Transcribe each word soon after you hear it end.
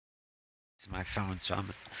It's my phone, so I'm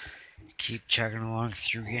gonna keep chugging along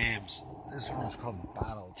through games. This one's called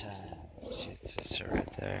Battle Tag. See, it says so right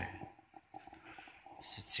there.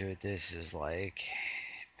 So let's see what this is like.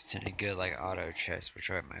 If it's any good, like auto chess, which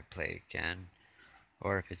I might play again,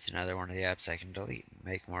 or if it's another one of the apps I can delete and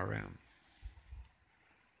make more room.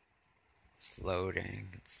 It's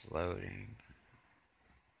loading. It's loading.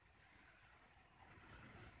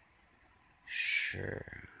 Sure.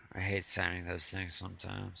 I hate signing those things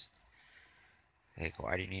sometimes. Like,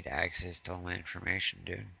 why do you need access to all my information,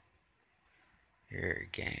 dude? Your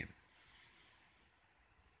game.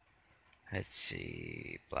 Let's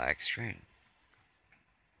see. Black screen.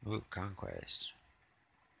 Ooh, Conquest.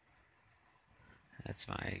 That's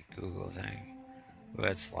my Google thing. Ooh,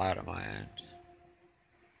 that's loud on my end.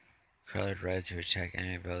 Colored red to attack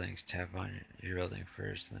enemy buildings. Tap on your building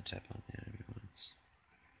first, then tap on the enemy ones.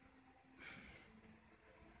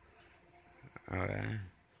 Okay.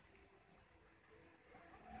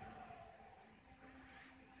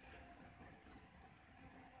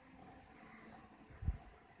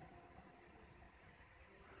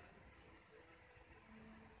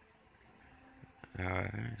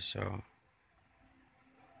 Alright, so.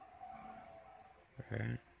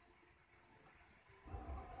 Alright.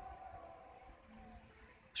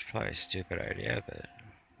 It's probably a stupid idea, but.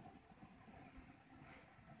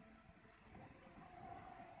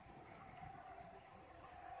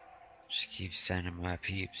 Just keep sending my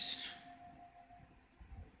peeps.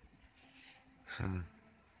 Huh.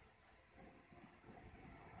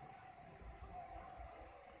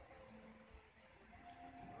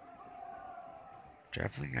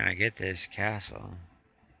 Definitely gonna get this castle.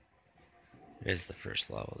 It is the first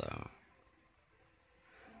level, though.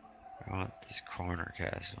 I want this corner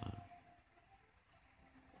castle.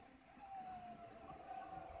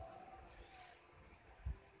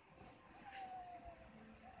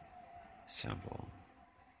 Simple.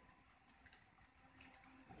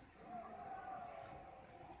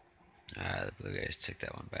 The blue guys took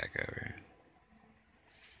that one back over.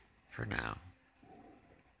 For now.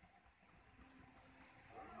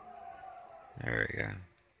 There we go.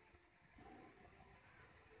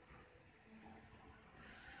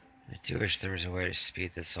 I do wish there was a way to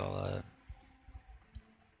speed this all up.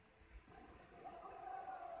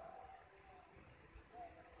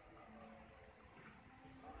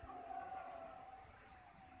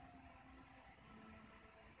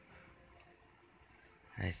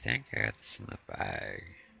 I think I got this in the bag.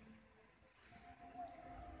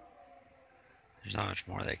 There's not much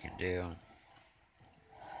more they can do.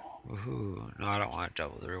 Woohoo. No, I don't want to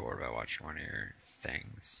double the reward by watching one of your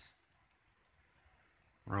things.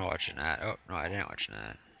 I'm not watching that. Oh, no, I didn't watch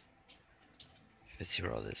that. Let's see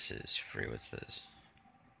what all this is. Free, what's this?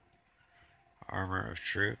 Armor of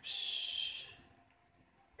troops.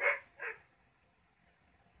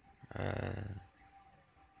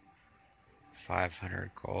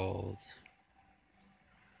 500 gold.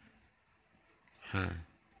 Huh.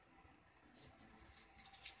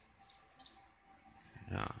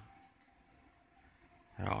 No.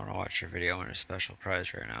 I don't want to watch your video win a special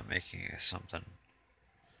prize right now. I'm making it something.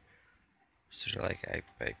 So like I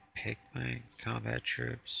pick my combat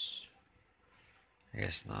troops? I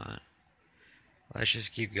guess not. Let's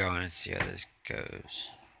just keep going and see how this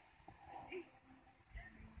goes.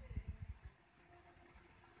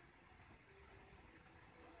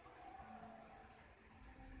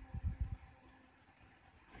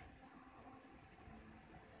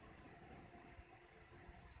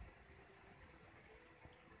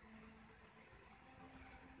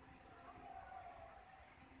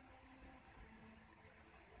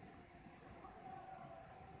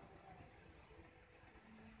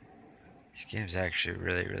 This game's actually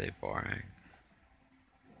really, really boring.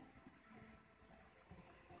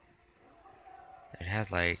 It had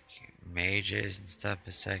like mages and stuff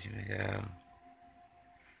a second ago.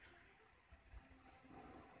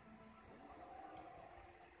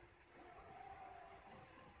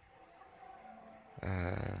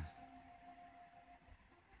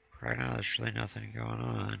 Right now there's really nothing going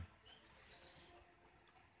on.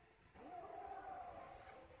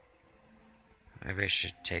 Maybe I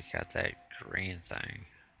should take out that green thing.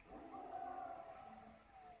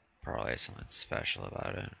 Probably something special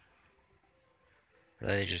about it. Or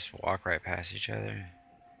they just walk right past each other.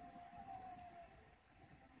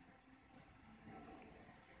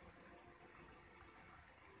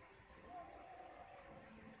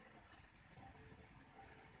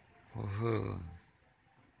 Woohoo.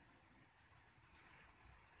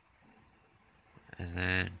 And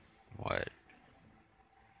then what?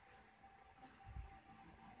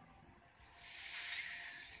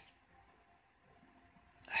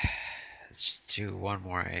 do one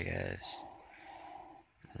more, I guess.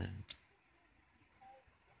 And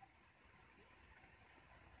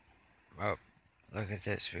oh, look at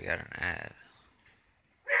this. We got an ad.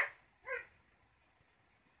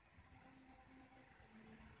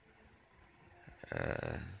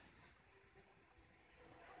 Uh,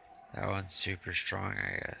 that one's super strong,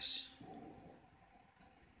 I guess.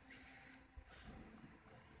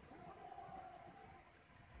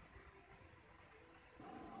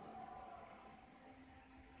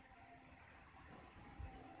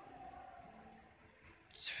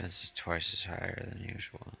 Its defense is twice as higher than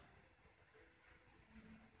usual.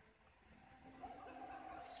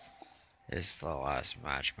 This is the last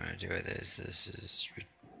match I'm gonna do with this. This is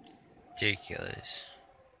ridiculous.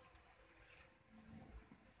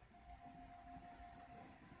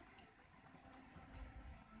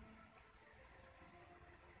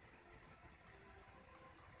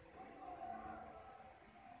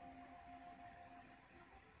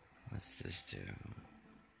 What's this do?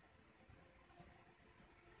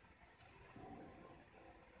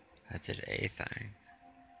 That did a thing.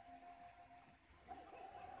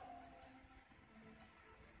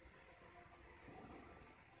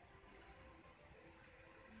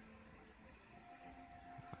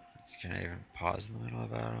 It's gonna even pause in the middle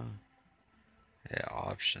of battle. Yeah,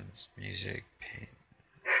 options, music, paint.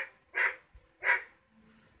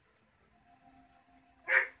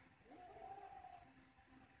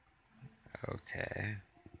 Okay.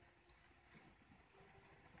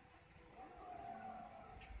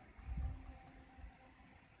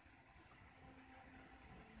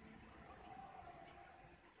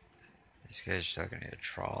 These guys are still gonna get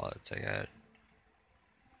trolloped. I got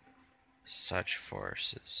such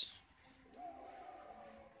forces.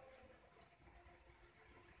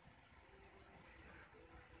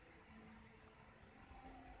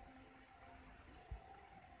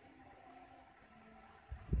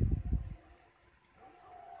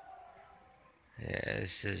 Yeah,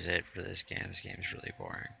 this is it for this game. This game's really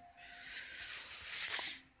boring.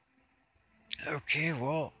 Okay,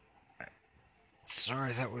 well,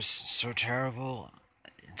 sorry that was so terrible.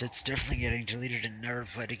 That's definitely getting deleted and never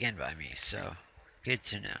played again by me, so good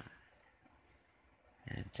to know.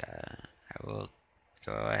 And I will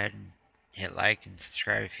go ahead and hit like and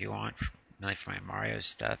subscribe if you want, mainly for my Mario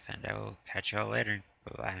stuff, and I will catch you all later.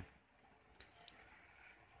 Bye bye.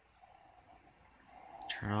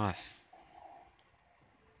 Turn off.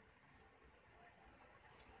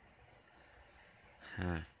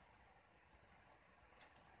 Huh.